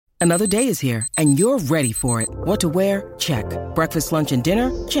Another day is here, and you're ready for it. What to wear? Check. Breakfast, lunch, and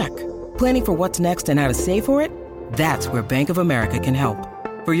dinner? Check. Planning for what's next and how to save for it? That's where Bank of America can help.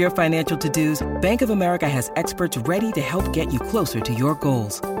 For your financial to-dos, Bank of America has experts ready to help get you closer to your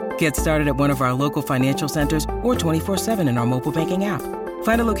goals. Get started at one of our local financial centers or 24/7 in our mobile banking app.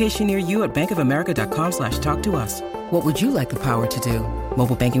 Find a location near you at bankofamerica.com/talktous. What would you like the power to do?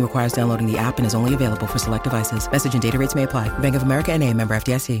 Mobile banking requires downloading the app and is only available for select devices. Message and data rates may apply. Bank of America N.A., member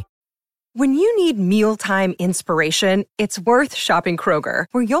FDIC. When you need mealtime inspiration, it's worth shopping Kroger,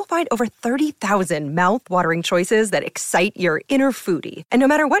 where you'll find over 30,000 mouth-watering choices that excite your inner foodie. And no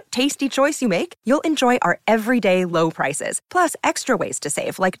matter what tasty choice you make, you'll enjoy our everyday low prices, plus extra ways to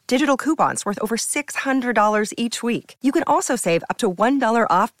save, like digital coupons worth over $600 each week. You can also save up to $1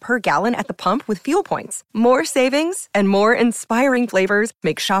 off per gallon at the pump with fuel points. More savings and more inspiring flavors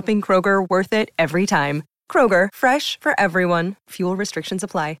make shopping Kroger worth it every time. Kroger, fresh for everyone. Fuel restrictions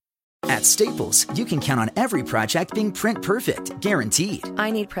apply. At Staples, you can count on every project being print perfect, guaranteed.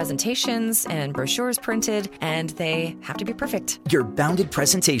 I need presentations and brochures printed, and they have to be perfect. Your bounded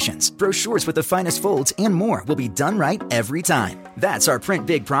presentations, brochures with the finest folds, and more will be done right every time. That's our Print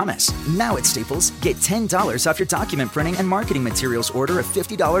Big promise. Now at Staples, get $10 off your document printing and marketing materials order of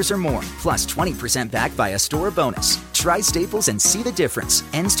 $50 or more, plus 20% back via store bonus. Try Staples and see the difference.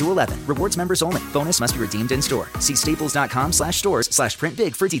 Ends 2/11. Rewards members only. Bonus must be redeemed in store. See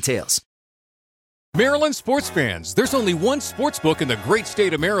staples.com/stores/printbig for details. Maryland sports fans, there's only one sports book in the great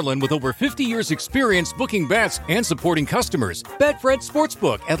state of Maryland with over 50 years experience booking bets and supporting customers. Betfred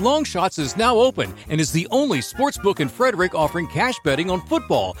Sportsbook at Longshots is now open and is the only sportsbook in Frederick offering cash betting on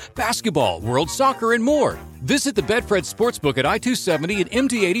football, basketball, world soccer, and more. Visit the Betfred Sportsbook at I-270 and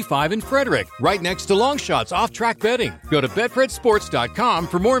MD-85 in Frederick, right next to Longshots off-track betting. Go to betfredsports.com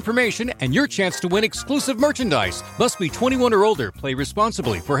for more information and your chance to win exclusive merchandise. Must be 21 or older. Play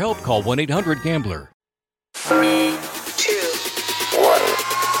responsibly. For help, call 1-800-GAMBLER. 3, 2, 1.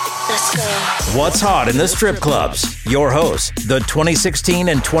 Let's go. What's hot in the strip clubs? Your hosts, the 2016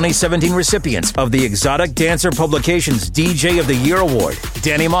 and 2017 recipients of the Exotic Dancer Publications DJ of the Year Award,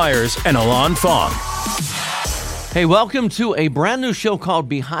 Danny Myers and Alon Fong. Hey, welcome to a brand new show called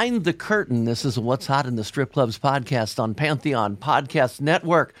Behind the Curtain. This is What's Hot in the Strip Clubs podcast on Pantheon Podcast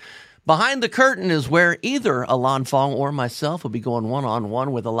Network. Behind the Curtain is where either Alon Fong or myself will be going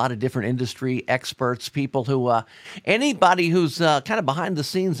one-on-one with a lot of different industry experts, people who, anybody who's kind of behind the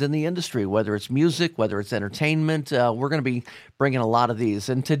scenes in the industry, whether it's music, whether it's entertainment. We're going to be bringing a lot of these.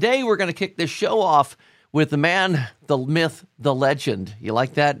 And today we're going to kick this show off with the man, the myth, the legend. You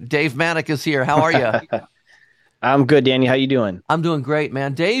like that? Dave Manick is here. How are you? I'm good, Danny. How you doing? I'm doing great,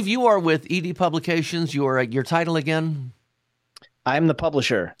 man. Dave, you are with ED Publications. Your title again? I'm the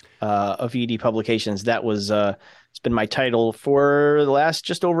publisher of ED Publications. That was it's been my title for the last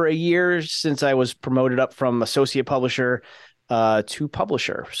just over a year since I was promoted up from associate publisher to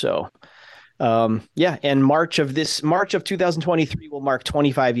publisher. So, and March of 2023 will mark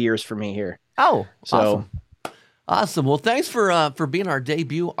 25 years for me here. Oh, so awesome. Well, thanks for being our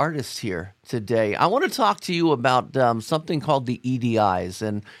debut artist here today. I want to talk to you about something called the EDIs.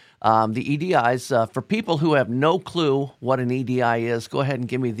 And the EDIs, for people who have no clue what an EDI is, go ahead and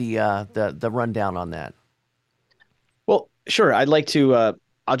give me the rundown on that. Well, sure. I'd like to,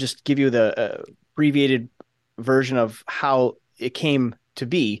 I'll just give you the abbreviated version of how it came to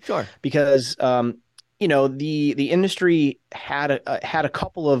be. Sure. Because, the industry had a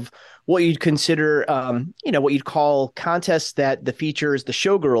couple of what you'd consider, what you'd call contests that the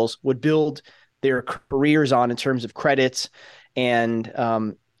showgirls would build their careers on in terms of credits. And,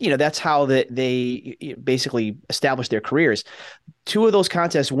 that's how they basically established their careers. Two of those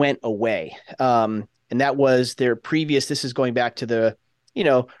contests went away. And that was their previous, this is going back to the,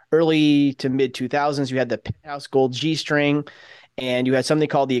 early to mid 2000s. You had the Penthouse Gold G-string, and you had something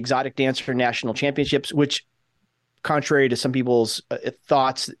called the Exotic Dancer National Championships, which, contrary to some people's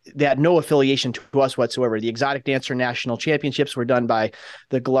thoughts, they had no affiliation to us whatsoever. The Exotic Dancer National Championships were done by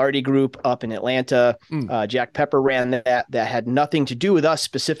the Ghilardi Group up in Atlanta. Jack Pepper ran that. That had nothing to do with us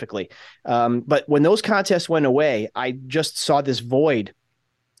specifically. But when those contests went away, I just saw this void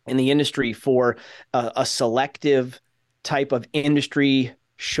in the industry for a selective type of industry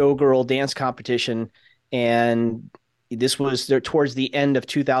showgirl dance competition. And this was there towards the end of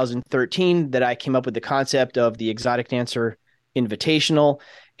 2013 that I came up with the concept of the Exotic Dancer Invitational,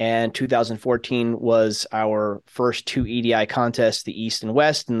 and 2014 was our first two EDI contests, the East and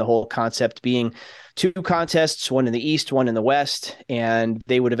West, and the whole concept being two contests, one in the East, one in the West, and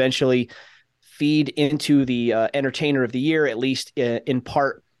they would eventually feed into the Entertainer of the Year, at least in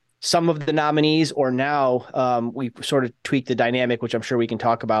part, some of the nominees, or now we sort of tweaked the dynamic, which I'm sure we can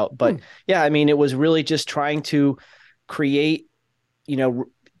talk about. But yeah, I mean, it was really just trying to create,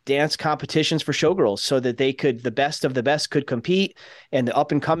 dance competitions for showgirls so that the best of the best could compete, and the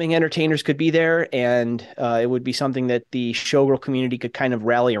up and coming entertainers could be there. And it would be something that the showgirl community could kind of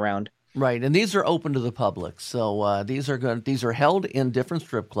rally around. Right. And these are open to the public. So these are held in different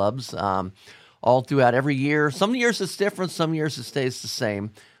strip clubs all throughout every year. Some years it's different. Some years it stays the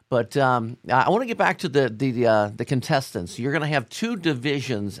same. But I want to get back to the contestants. You're going to have 2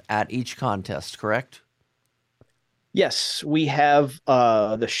 divisions at each contest, correct? Yes, we have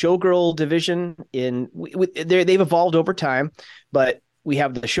the showgirl division. They've evolved over time, but we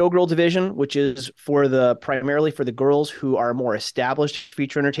have the showgirl division, which is primarily for the girls who are more established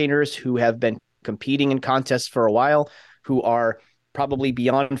feature entertainers, who have been competing in contests for a while, who are probably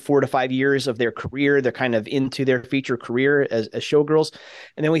beyond 4 to 5 years of their career. They're kind of into their feature career as showgirls.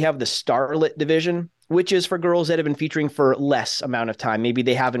 And then we have the starlet division, which is for girls that have been featuring for less amount of time. Maybe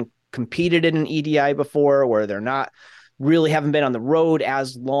they haven't competed in an EDI before, or they're haven't been on the road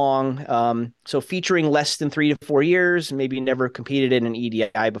as long. So featuring less than 3 to 4 years, maybe never competed in an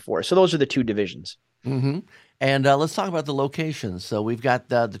EDI before. So those are the 2 divisions. Mm-hmm. And let's talk about the locations. So we've got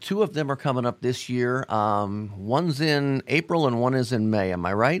the 2 of them are coming up this year. One's in April and one is in May. Am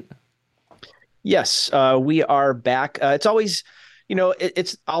I right? Yes, we are back. It's always,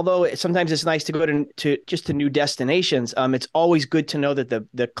 although sometimes it's nice to go to new destinations. It's always good to know that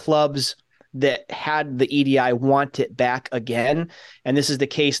the clubs that had the EDI want it back again. And this is the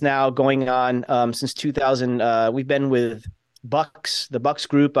case now going on since 2000. We've been with Bucks, the Bucks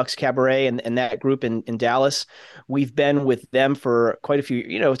group, Bucks Cabaret, and that group in Dallas. We've been with them for quite a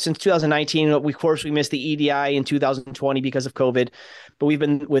few, since 2019. Of course, we missed the EDI in 2020 because of COVID, but we've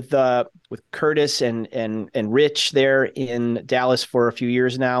been with Curtis and Rich there in Dallas for a few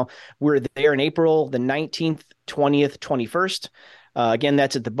years now. We're there in April the 19th, 20th, 21st. Again,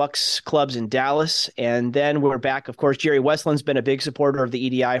 that's at the Bucks clubs in Dallas. And then we're back. Of course, Jerry Westland's been a big supporter of the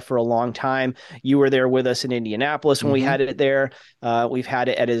EDI for a long time. You were there with us in Indianapolis when we had it there. We've had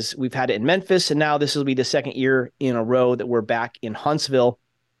it in Memphis, and now this will be the 2nd year in a row that we're back in Huntsville.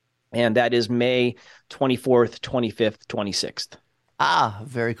 And that is May 24th, 25th, 26th. Ah,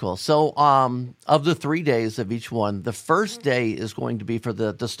 very cool. So of the 3 days of each one, the first day is going to be for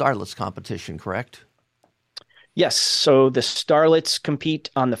the Starlets competition, correct? Yes. So the starlets compete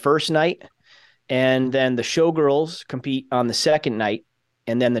on the first night, and then the showgirls compete on the second night.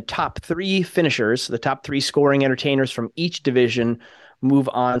 And then the top 3 finishers, the top 3 scoring entertainers from each division, move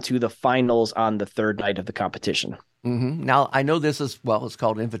on to the finals on the 3rd night of the competition. Mm-hmm. Now, I know this is, it's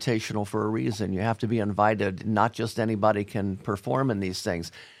called invitational for a reason. You have to be invited. Not just anybody can perform in these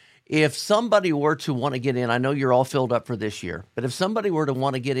things. If somebody were to want to get in, I know you're all filled up for this year, but if somebody were to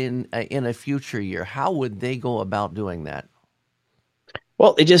want to get in a future year, how would they go about doing that?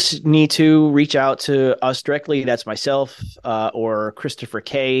 Well, they just need to reach out to us directly. That's myself or Christopher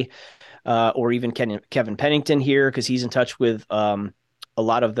Kay or even Kevin Pennington here, because he's in touch with a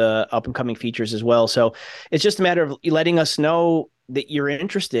lot of the up-and-coming features as well. So it's just a matter of letting us know that you're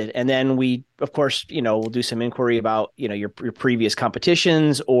interested. And then we, of course, we'll do some inquiry about, your previous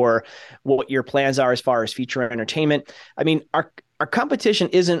competitions or what your plans are as far as feature entertainment. I mean, our competition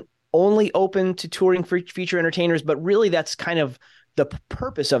isn't only open to touring feature entertainers, but really that's kind of the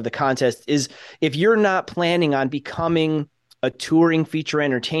purpose of the contest. Is if you're not planning on becoming a touring feature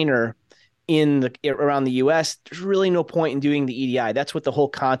entertainer around the U.S., there's really no point in doing the EDI. That's what the whole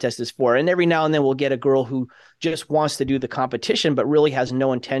contest is for. And every now and then we'll get a girl who just wants to do the competition, but really has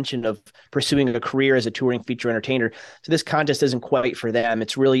no intention of pursuing a career as a touring feature entertainer. So this contest isn't quite for them.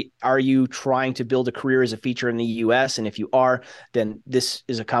 It's really, are you trying to build a career as a feature in the U.S.? And if you are, then this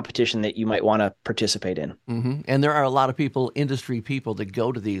is a competition that you might want to participate in. Mm-hmm. And there are a lot of industry people that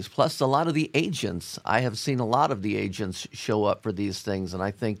go to these, plus a lot of the agents. I have seen a lot of the agents show up for these things. And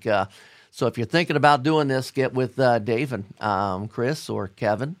I think, so if you're thinking about doing this, get with Dave and Chris or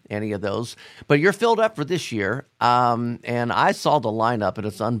Kevin, any of those. But you're filled up for this year, and I saw the lineup, and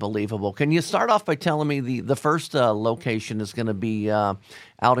it's unbelievable. Can you start off by telling me the first location is going to be out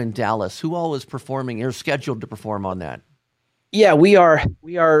in Dallas? Who all is performing or scheduled to perform on that? Yeah, we are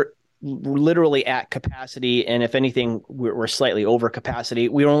literally at capacity, and if anything, we're slightly over capacity.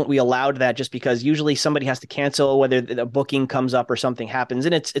 We allowed that just because usually somebody has to cancel, whether the booking comes up or something happens,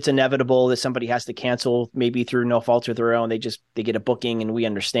 and it's inevitable that somebody has to cancel, maybe through no fault of their own. They get a booking, and we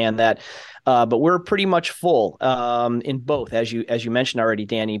understand that. But we're pretty much full in both, as you mentioned already,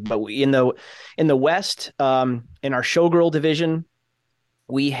 Danny. But in the West, in our showgirl division,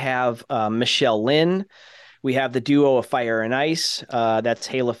 we have Michelle Lynn. We have the duo of Fire and Ice. That's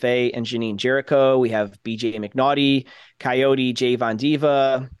Hayla Faye and Janine Jericho. We have BJ McNaughty, Coyote, Jay Von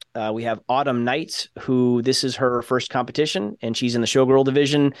Diva. We have Autumn Nights, who this is her first competition, and she's in the Showgirl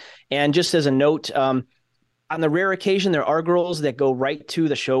division. And just as a note, on the rare occasion, there are girls that go right to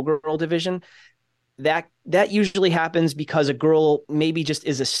the Showgirl division. That usually happens because a girl maybe just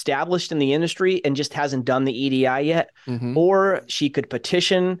is established in the industry and just hasn't done the EDI yet, or she could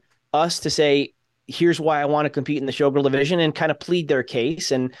petition us to say, here's why I want to compete in the Showgirl division, and kind of plead their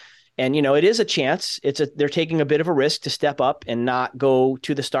case. And it is a chance. They're taking a bit of a risk to step up and not go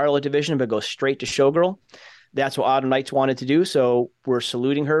to the Starlet division, but go straight to Showgirl. That's what Autumn Nights wanted to do. So we're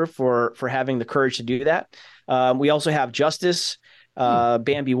saluting her for having the courage to do that. We also have Justice,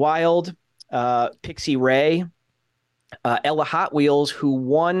 Bambi Wild, Pixie Ray, Ella Hot Wheels, who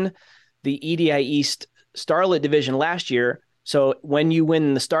won the EDI East Starlet division last year. So when you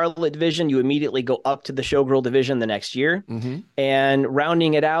win the Starlet division, you immediately go up to the Showgirl division the next year. And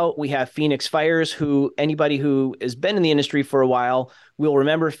rounding it out, we have Phoenix Fires, who anybody who has been in the industry for a while will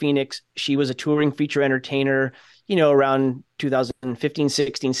remember Phoenix. She was a touring feature entertainer, around 2015,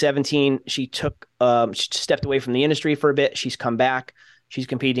 16, 17. She stepped away from the industry for a bit. She's come back. She's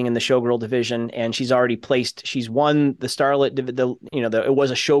competing in the Showgirl division, and she's already placed. She's won the Starlet. It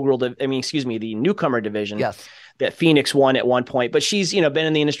was a Showgirl. The newcomer division. Yes. That Phoenix won at one point, but she's been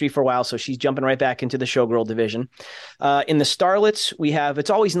in the industry for a while, so she's jumping right back into the Showgirl division. In the Starlets, it's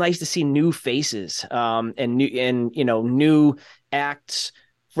always nice to see new faces and new acts,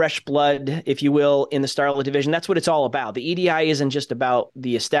 fresh blood, if you will, in the Starlet division. That's what it's all about. The EDI isn't just about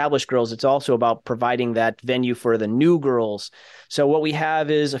the established girls; it's also about providing that venue for the new girls. So what we have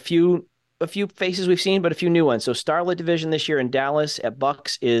is a few faces we've seen, but a few new ones. So Starlet division this year in Dallas at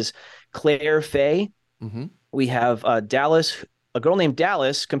Bucks is Claire Faye. We have Dallas, a girl named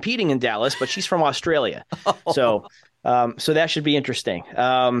Dallas competing in Dallas, but she's from Australia. So that should be interesting.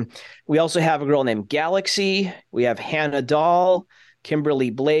 We also have a girl named Galaxy. We have Hannah Dahl, Kimberly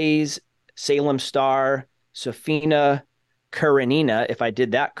Blaze, Salem Star, Sofina Karenina, if I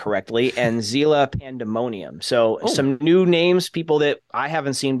did that correctly, and Zila Pandemonium. So some new names, people that I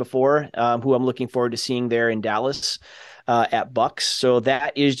haven't seen before, who I'm looking forward to seeing there in Dallas. At Bucks. So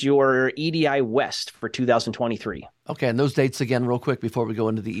that is your EDI West for 2023. Okay, and those dates again real quick before we go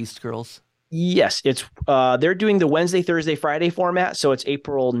into the East girls. Yes, it's they're doing the Wednesday, Thursday, Friday format, so it's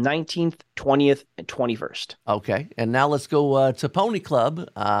April 19th, 20th, and 21st. Okay, and now let's go to Pony Club,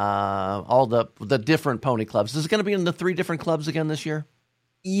 all the different Pony clubs. Is it going to be in the 3 different clubs again this year?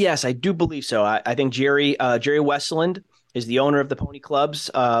 Yes, I do believe so. I think Jerry Westland is the owner of the Pony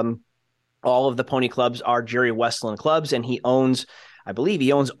clubs. All of the Pony clubs are Jerry Westland clubs, and I believe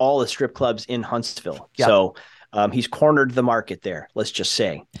he owns all the strip clubs in Huntsville. Yep. So he's cornered the market there, let's just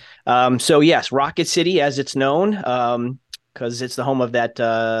say. So yes, Rocket City, as it's known, because it's the home of that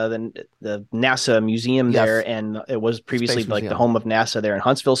the NASA museum there, and it was previously like the home of NASA there in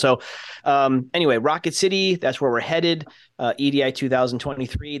Huntsville. So anyway, Rocket City, that's where we're headed. EDI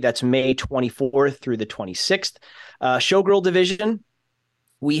 2023, that's May 24th through the 26th. Showgirl division.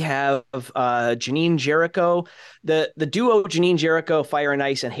 We have Janine Jericho. The duo Janine Jericho, Fire and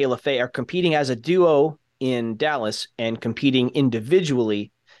Ice, and Hayla Faye are competing as a duo in Dallas and competing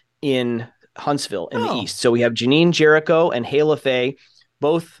individually in Huntsville in the East. So we have Janine Jericho and Hayla Faye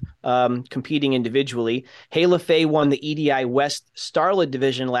both competing individually. Hayla Faye won the EDI West Starlet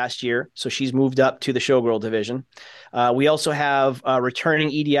division last year, so she's moved up to the Showgirl division. We also have returning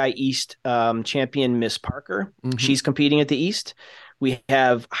EDI East champion Miss Parker. She's competing at the East. We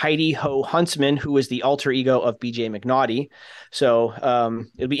have Heidi Ho Huntsman, who is the alter ego of BJ McNaughty. So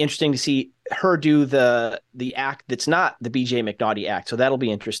it'll be interesting to see her do the act that's not the BJ McNaughty act. So that'll be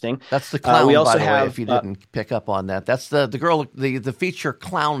interesting. That's the clown, we also by the way, if you didn't pick up on that. That's the girl, the feature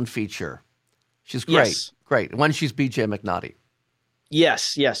clown feature. She's great. Yes. Great. When she's BJ McNaughty.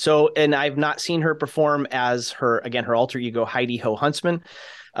 Yes. So, and I've not seen her perform as her alter ego, Heidi Ho Huntsman.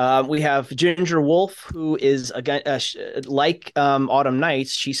 We have Ginger Wolf, who is again like Autumn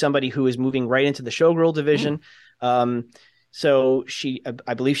Nights. She's somebody who is moving right into the Showgirl division. So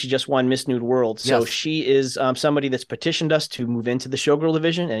I believe she just won Miss Nude World. So she is somebody that's petitioned us to move into the Showgirl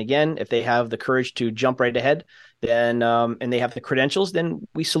division. And again, if they have the courage to jump right ahead, then and they have the credentials, then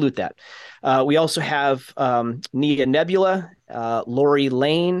we salute that. We also have Nia Nebula, Lori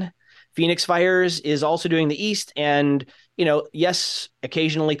Lane. Phoenix Fires is also doing the East, and yes,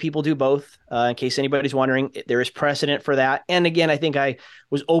 occasionally people do both. In case anybody's wondering, there is precedent for that. And again, I think I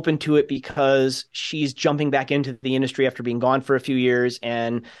was open to it because she's jumping back into the industry after being gone for a few years,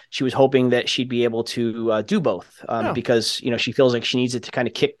 and she was hoping that she'd be able to do both because she feels like she needs it to kind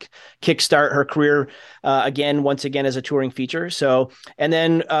of kickstart her career once again as a touring feature. So, and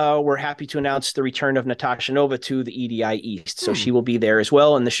then we're happy to announce the return of Natasha Nova to the EDI East. So she will be there as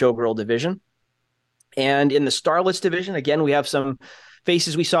well in the Showgirl division. And in the Starlets division, again, we have some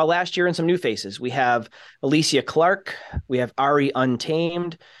faces we saw last year and some new faces. We have Alicia Clark, we have Ari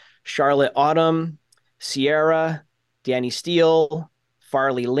Untamed, Charlotte Autumn, Sierra, Danny Steele,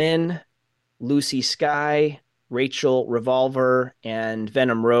 Farley Lynn, Lucy Sky, Rachel Revolver, and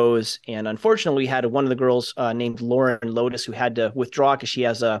Venom Rose. And unfortunately, we had one of the girls named Lauren Lotus who had to withdraw because she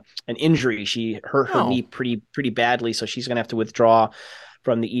has an injury. She hurt her knee pretty badly, so she's going to have to withdraw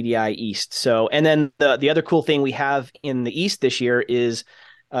from the EDI East. So, and then the other cool thing we have in the East this year is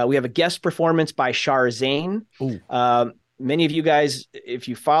we have a guest performance by Shar Zane. Many of you guys, if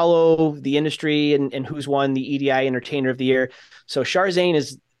you follow the industry and who's won the EDI Entertainer of the Year. So Shar Zane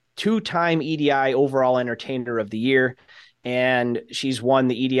is 2-time EDI Overall Entertainer of the Year, and she's won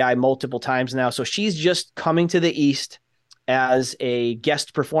the EDI multiple times now. So she's just coming to the East as a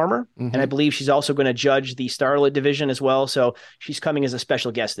guest performer. And I believe she's also going to judge the Starlet division as well. So she's coming as a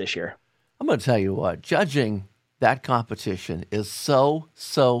special guest this year. I'm going to tell you what, judging that competition is so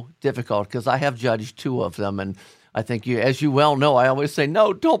difficult because I have judged 2 of them. And I think as you well know, I always say,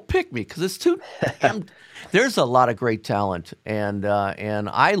 no, don't pick me because it's too there's a lot of great talent. And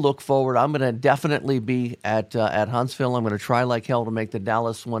I look forward. I'm going to definitely be at Huntsville. I'm going to try like hell to make the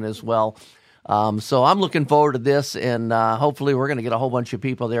Dallas one as well. So I'm looking forward to this, and hopefully we're going to get a whole bunch of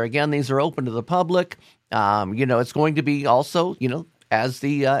people there. Again, these are open to the public. It's going to be also, as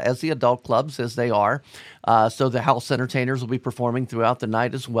the adult clubs as they are. So the house entertainers will be performing throughout the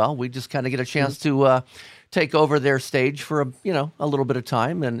night as well. We just kind of get a chance to take over their stage for a little bit of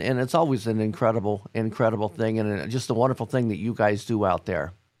time, and it's always an incredible thing, and just a wonderful thing that you guys do out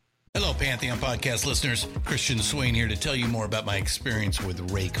there. Hello, Pantheon Podcast listeners. Christian Swain here to tell you more about my experience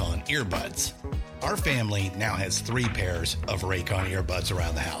with Raycon earbuds. Our family now has 3 pairs of Raycon earbuds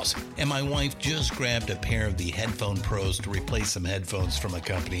around the house, and my wife just grabbed a pair of the Headphone Pros to replace some headphones from a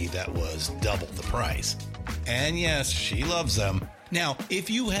company that was double the price. And yes, she loves them. Now, if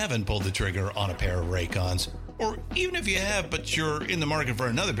you haven't pulled the trigger on a pair of Raycons, or even if you have, but you're in the market for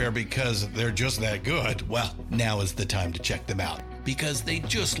another pair because they're just that good, well, now is the time to check them out, because they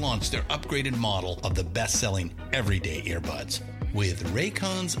just launched their upgraded model of the best-selling everyday earbuds. With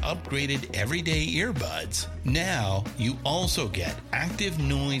Raycon's upgraded everyday earbuds, now you also get active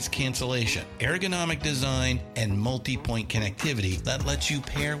noise cancellation, ergonomic design, and multi-point connectivity that lets you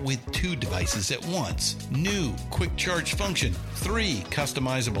pair with 2 devices at once. New quick charge function, 3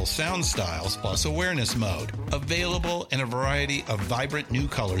 customizable sound styles, plus awareness mode. Available in a variety of vibrant new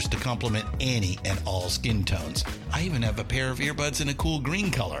colors to complement any and all skin tones. I even have a pair of earbuds in a cool green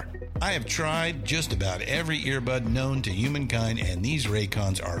color. I have tried just about every earbud known to humankind, and these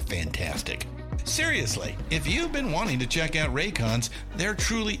Raycons are fantastic. Seriously, if you've been wanting to check out Raycons, there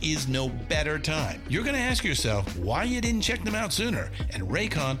truly is no better time. You're going to ask yourself why you didn't check them out sooner, and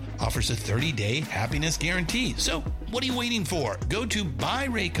Raycon offers a 30-day happiness guarantee. So what are you waiting for? Go to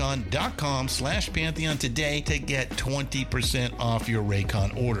buyraycon.com/Pantheon today to get 20% off your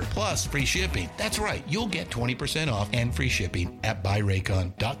Raycon order, plus free shipping. That's right, you'll get 20% off and free shipping at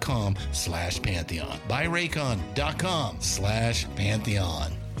buyraycon.com/Pantheon.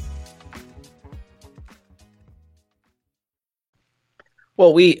 buyraycon.com/Pantheon.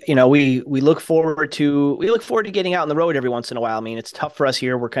 Well, we look forward to getting out on the road every once in a while. I mean, it's tough for us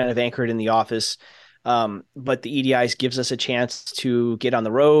here. We're kind of anchored in the office. But the EDIs gives us a chance to get on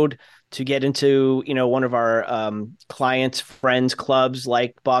the road, to get into, one of our clients, friends clubs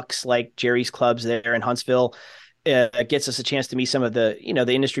like Bucks, like Jerry's clubs there in Huntsville. It gets us a chance to meet some of the,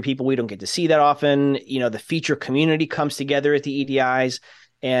 the industry people we don't get to see that often. The feature community comes together at the EDIs.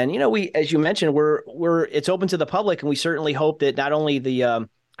 And, we, as you mentioned, it's open to the public, and we certainly hope that not only the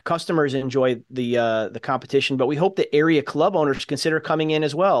customers enjoy the competition, but we hope that area club owners consider coming in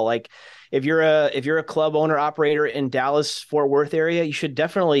as well. Like if you're a club owner operator in Dallas, Fort Worth area, you should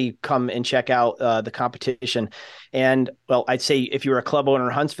definitely come and check out the competition. And well, I'd say if you're a club owner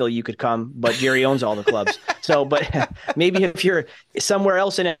in Huntsville, you could come, but Jerry owns all the clubs. So, but maybe if you're somewhere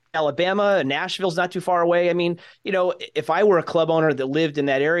else in Alabama, Nashville's not too far away. I mean, if I were a club owner that lived in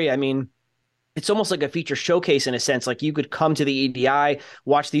that area, I mean, it's almost like a feature showcase in a sense. Like you could come to the EDI,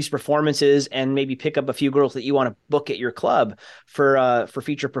 watch these performances, and maybe pick up a few girls that you want to book at your club for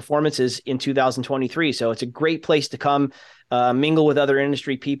feature performances in 2023. So it's a great place to come, mingle with other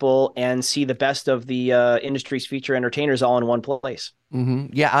industry people, and see the best of the industry's feature entertainers all in one place. Mm-hmm.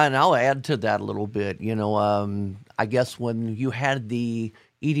 Yeah, and I'll add to that a little bit. I guess when you had the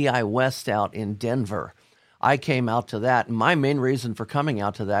EDI West out in Denver, I came out to that. And my main reason for coming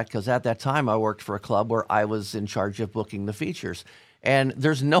out to that, because at that time I worked for a club where I was in charge of booking the features. And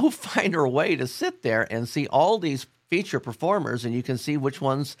there's no finer way to sit there and see all these feature performers, and you can see which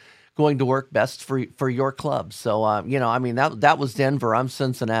one's going to work best for your club. So, that was Denver. I'm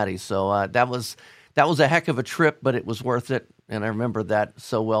Cincinnati. So that was a heck of a trip, but it was worth it. And I remember that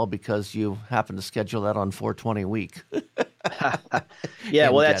so well because you happened to schedule that on 420 week. Yeah,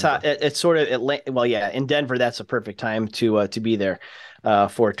 well, that's how it's sort of. Well, yeah, in Denver, that's a perfect time to be there,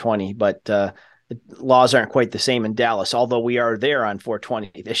 420. But laws aren't quite the same in Dallas, although we are there on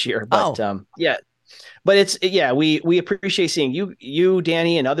 420 this year. But yeah, but we appreciate seeing you,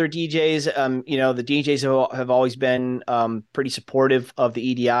 Danny, and other DJs. The DJs have always been pretty supportive of the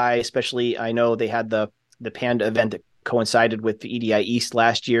EDI, especially I know they had the Panda event that coincided with the EDI East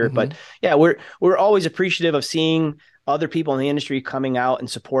last year. Mm-hmm. But yeah, we're always appreciative of seeing other people in the industry coming out and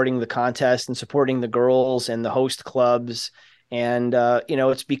supporting the contest and supporting the girls and the host clubs. And,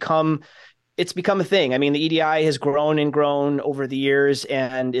 it's become a thing. I mean, the EDI has grown and grown over the years,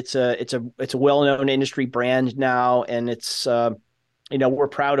 and it's a well-known industry brand now. And it's, we're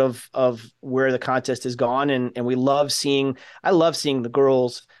proud of where the contest has gone. And I love seeing the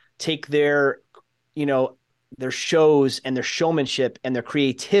girls take their shows and their showmanship and their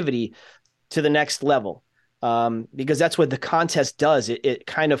creativity to the next level. Because that's what the contest does. It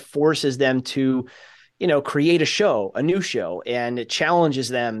kind of forces them to, create a new show, and it challenges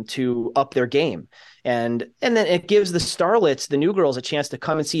them to up their game. And then it gives the starlets, the new girls, a chance to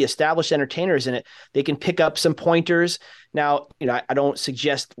come and see established entertainers in it. They can pick up some pointers. Now, I don't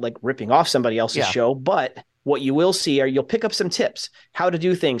suggest like ripping off somebody else's show, but what you will see are you'll pick up some tips, how to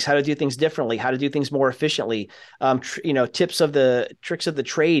do things differently, how to do things more efficiently, tricks of the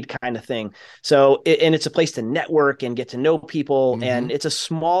trade kind of thing. So, and it's a place to network and get to know people. Mm-hmm. And it's a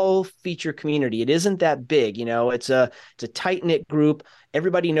small feature community. It isn't that big, it's a tight knit group.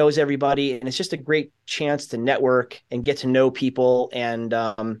 Everybody knows everybody. And it's just a great chance to network and get to know people and,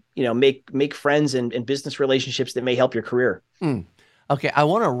 make friends and business relationships that may help your career. Mm. Okay, I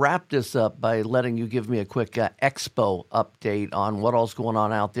want to wrap this up by letting you give me a quick Expo update on what all's going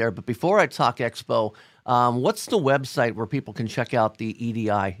on out there. But before I talk Expo, what's the website where people can check out the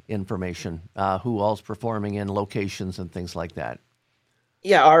EDI information, who all's performing in locations and things like that?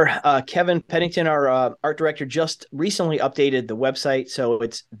 Yeah, our Kevin Pennington, our art director, just recently updated the website. So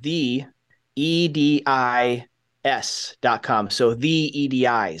it's the EDIS.com. So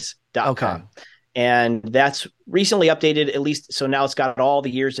theedis.com. Okay. And that's recently updated, at least. So now it's got all the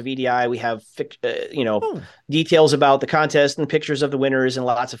years of EDI. We have, details about the contest and pictures of the winners and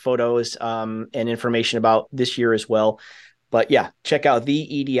lots of photos and information about this year as well. But yeah, check out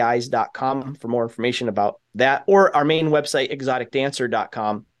theedis.com for more information about that. Or our main website,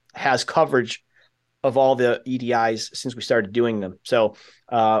 exoticdancer.com, has coverage of all the EDIs since we started doing them. So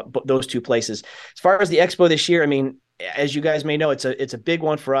those two places. As far as the expo this year, I mean, as you guys may know, it's a big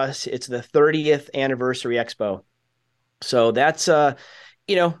one for us. It's the 30th anniversary expo. So that's, there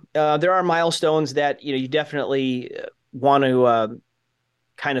are milestones that, you definitely want to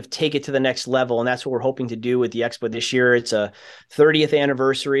kind of take it to the next level. And that's what we're hoping to do with the expo this year. It's a 30th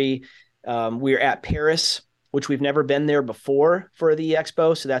anniversary. We're at Paris, which we've never been there before for the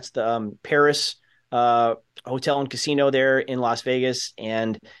expo. So that's the Paris Hotel and Casino there in Las Vegas.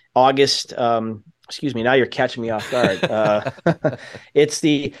 And August, excuse me, now you're catching me off guard. I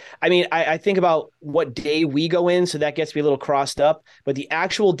think about what day we go in, so that gets me a little crossed up. But the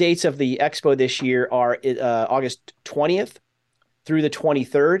actual dates of the expo this year are August 20th through the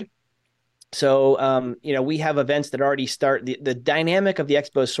 23rd. So, we have events that already start. The dynamic of the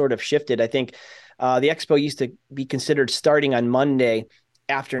expo has sort of shifted. I think the expo used to be considered starting on Monday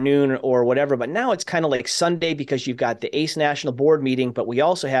afternoon or whatever, but now it's kind of like Sunday because you've got the ACE National Board meeting, but we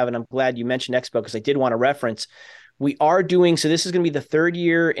also have, and I'm glad you mentioned Expo because I did want to reference, we are doing, so this is going to be the third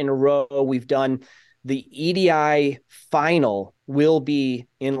year in a row we've done the EDI final will be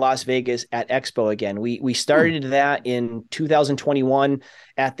in Las Vegas at Expo again. We started that in 2021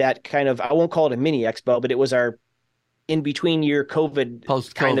 at that kind of, I won't call it a mini Expo, but it was our in-between year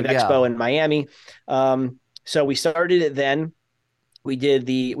COVID kind of Expo in Miami. So we started it then. We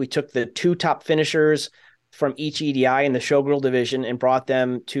took the two top finishers from each EDI in the showgirl division and brought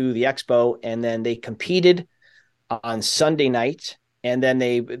them to the expo, and then they competed on Sunday night. And then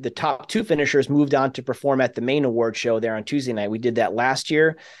the top 2 finishers moved on to perform at the main award show there on Tuesday night. We did that last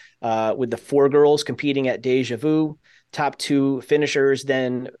year with the 4 girls competing at Deja Vu. Top 2 finishers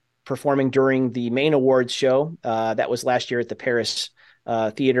then performing during the main awards show. That was last year at the Paris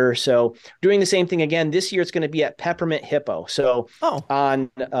Theater. So doing the same thing again. This year it's going to be at Peppermint Hippo. So on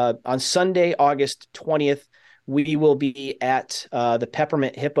Sunday, August 20th, we will be at the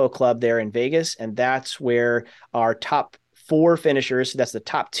Peppermint Hippo Club there in Vegas. And that's where our top 4 finishers, so that's the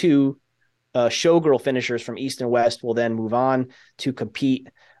top 2 showgirl finishers from East and West, will then move on to compete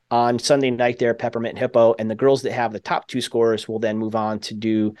on Sunday night there at Peppermint Hippo. And the girls that have the top 2 scores will then move on to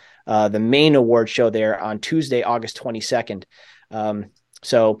do the main award show there on Tuesday, August 22nd.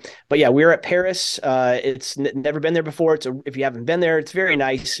 But yeah, we're at Paris. It's never been there before. If you haven't been there, it's very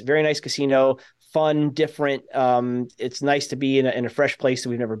nice casino, fun, different. It's nice to be in a fresh place that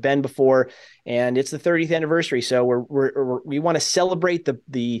we've never been before. And it's the 30th anniversary. So we want to celebrate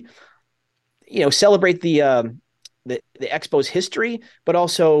the expo's history, but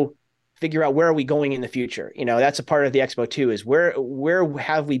also figure out where are we going in the future. That's a part of the expo too, is where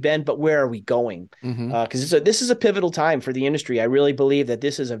have we been, but where are we going? Because this is a pivotal time for the industry. I really believe that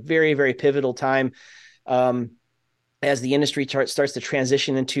this is a very, very pivotal time as the industry starts to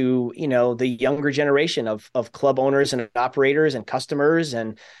transition into, the younger generation of club owners and operators and customers.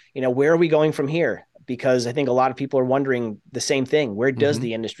 And, where are we going from here? Because I think a lot of people are wondering the same thing. Where does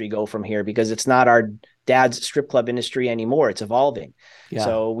the industry go from here? Because it's not our dad's strip club industry anymore. It's evolving. Yeah.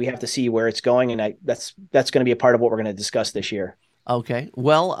 So we have to see where it's going. And that's going to be a part of what we're going to discuss this year. Okay.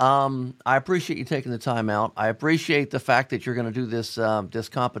 Well, I appreciate you taking the time out. I appreciate the fact that you're going to do this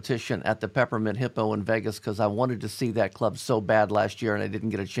competition at the Peppermint Hippo in Vegas, because I wanted to see that club so bad last year and I didn't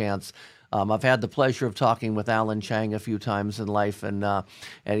get a chance. I've had the pleasure of talking with Alan Chang a few times in life, and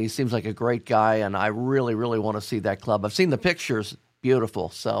he seems like a great guy, and I really, really want to see that club. I've seen the pictures, beautiful,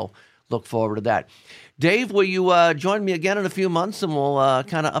 so look forward to that. Dave, will you join me again in a few months, and we'll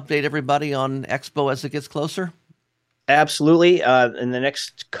kind of update everybody on Expo as it gets closer? Absolutely. In the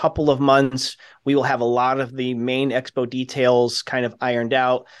next couple of months, we will have a lot of the main expo details kind of ironed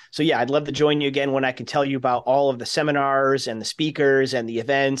out. So yeah, I'd love to join you again when I can tell you about all of the seminars and the speakers and the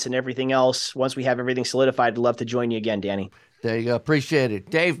events and everything else. Once we have everything solidified, I'd love to join you again, Danny. There you go. Appreciate it.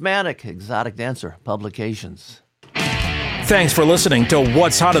 Dave Manick, Exotic Dancer Publications. Thanks for listening to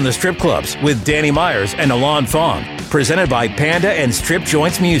What's Hot in the Strip Clubs with Danny Myers and Alon Fong. Presented by Panda and Strip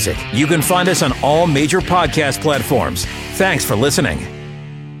Joints Music. You can find us on all major podcast platforms. Thanks for listening.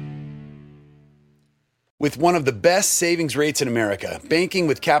 With one of the best savings rates in America, banking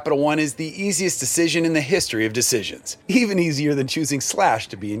with Capital One is the easiest decision in the history of decisions. Even easier than choosing Slash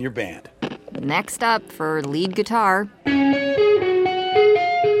to be in your band. Next up for lead guitar.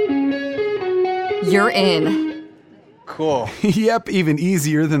 You're in. Cool. Yep, even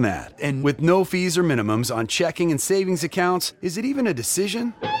easier than that. And with no fees or minimums on checking and savings accounts, is it even a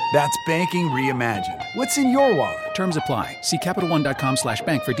decision? That's banking reimagined. What's in your wallet? Terms apply. See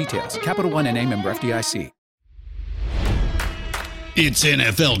CapitalOne.com/bank for details. Capital One N.A. member FDIC. It's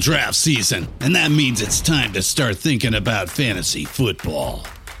NFL draft season, and that means it's time to start thinking about fantasy football.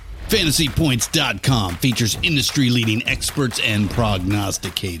 FantasyPoints.com features industry-leading experts and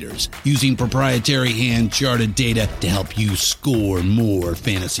prognosticators using proprietary hand-charted data to help you score more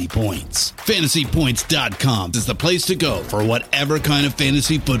fantasy points. FantasyPoints.com is the place to go for whatever kind of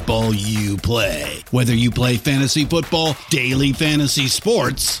fantasy football you play. Whether you play fantasy football, daily fantasy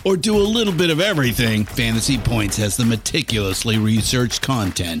sports, or do a little bit of everything, Fantasy Points has the meticulously researched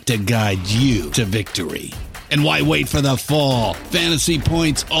content to guide you to victory. And why wait for the fall? Fantasy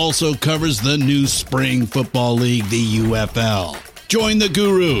Points also covers the new spring football league, the UFL. Join the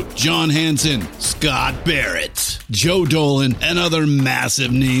guru, John Hansen, Scott Barrett, Joe Dolan, and other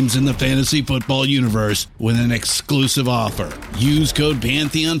massive names in the fantasy football universe with an exclusive offer. Use code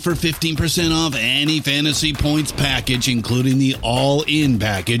Pantheon for 15% off any Fantasy Points package, including the all-in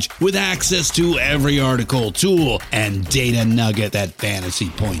package, with access to every article, tool, and data nugget that Fantasy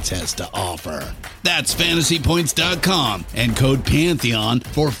Points has to offer. That's FantasyPoints.com and code Pantheon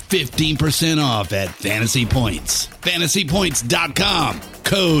for 15% off at Fantasy Points. FantasyPoints.com.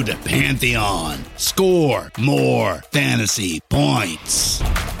 Code Pantheon. Score more fantasy points.